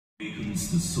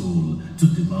awakens the soul to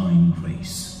divine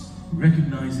grace.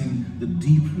 Recognizing the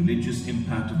deep religious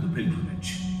impact of the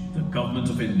pilgrimage, the Government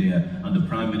of India under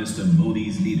Prime Minister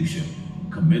Modi's leadership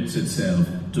commits itself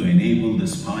to enable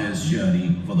this pious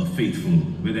journey for the faithful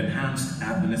with enhanced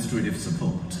administrative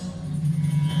support.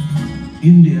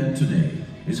 India today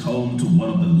is home to one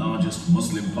of the largest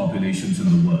Muslim populations in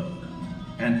the world,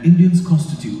 and Indians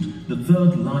constitute the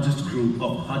third largest group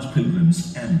of Hajj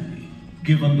pilgrims annually.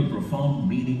 Given the profound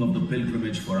meaning of the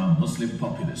pilgrimage for our Muslim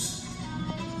populace,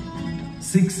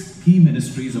 6 key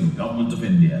ministries of Government of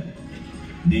India,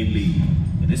 namely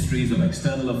Ministries of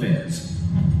External Affairs,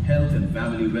 Health and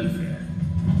Family Welfare,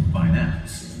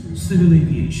 Finance, Civil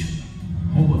Aviation,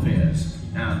 Home Affairs,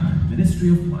 and Ministry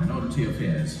of Minority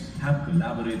Affairs have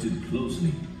collaborated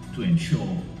closely to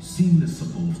ensure seamless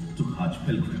support to Hajj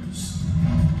pilgrims.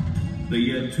 The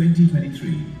year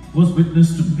 2023 was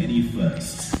witness to many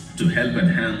firsts to help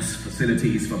enhance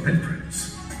facilities for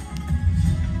pilgrims.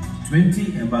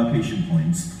 20 embarkation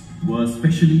points were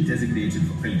specially designated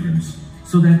for pilgrims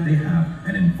so that they have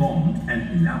an informed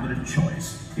and elaborate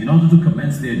choice in order to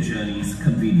commence their journeys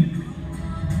conveniently.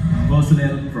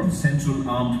 Personnel from Central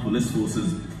Armed Police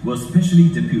Forces were specially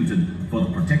deputed for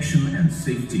the protection and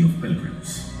safety of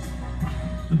pilgrims.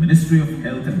 The Ministry of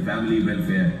Health and Family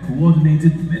Welfare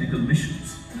coordinated medical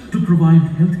missions to provide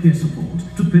healthcare support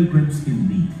to pilgrims in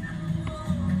need.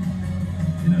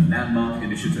 In a landmark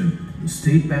initiative, the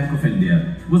State Bank of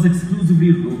India was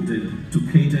exclusively roped in to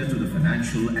cater to the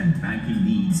financial and banking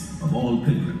needs of all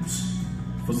pilgrims,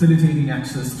 facilitating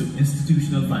access to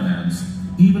institutional finance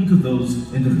even to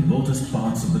those in the remotest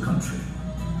parts of the country.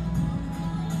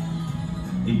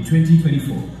 In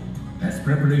 2024, as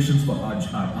preparations for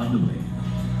Hajj are underway,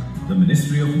 the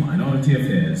Ministry of Minority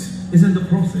Affairs is in the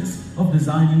process of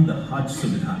designing the Hajj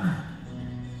Suvidha app.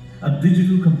 A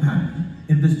digital companion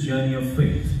in this journey of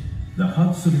faith, the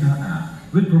Hajj Suvidha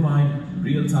app will provide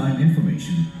real-time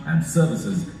information and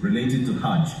services related to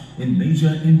Hajj in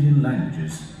major Indian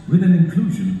languages with an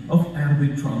inclusion of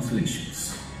Arabic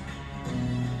translations.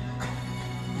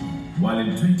 While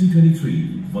in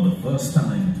 2023, for the first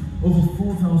time, over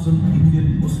 4,000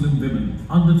 Indian Muslim women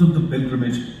undertook the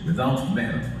pilgrimage without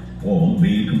mahram or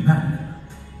male companion.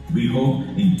 We hope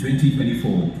in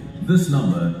 2024, this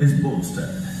number is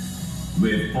bolstered.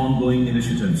 With ongoing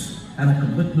initiatives and a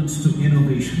commitment to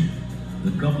innovation,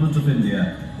 the Government of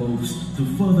India hopes to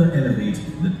further elevate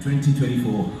the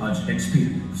 2024 Hajj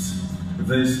experience.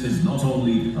 This is not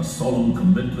only a solemn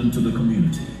commitment to the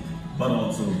community, but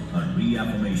also a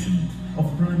reaffirmation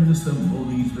of Prime Minister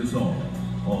Modi's resolve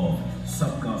of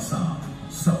Sabka Saath,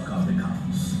 Sabka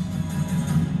Vikas.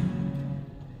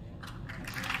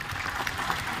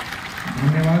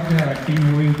 धन्यवाद team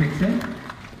moving take से।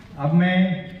 अब मैं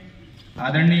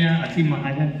आदरणीय असीम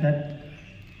महाजन sir,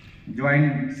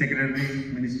 joint secretary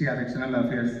ministry of external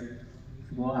affairs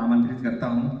को आमंत्रित करता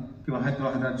हूं कि वह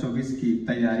 2024 की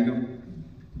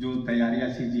तैयारियां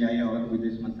CGI और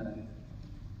विदेश मंत्रालय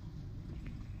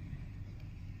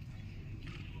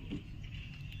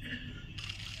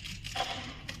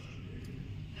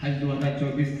हज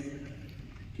 2024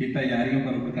 की तैयारियों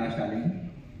पर प्रकाश डालेंगे।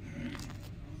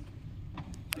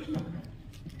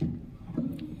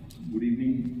 Good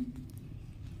evening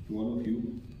to all of you.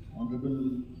 Honorable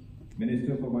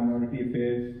Minister for Minority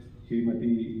Affairs,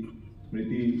 Srimati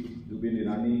Smriti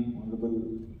Irani, Honorable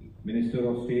Minister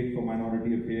of State for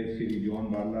Minority Affairs, Shri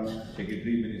John Barla,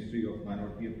 Secretary, Ministry of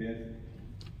Minority Affairs,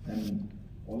 and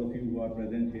all of you who are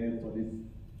present here for this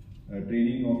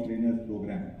Training of Trainers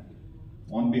program.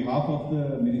 On behalf of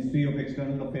the Ministry of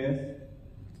External Affairs,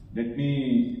 let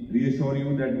me reassure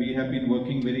you that we have been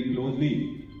working very closely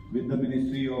with the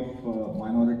Ministry of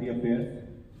Minority Affairs.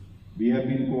 We have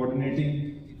been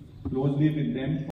coordinating closely with them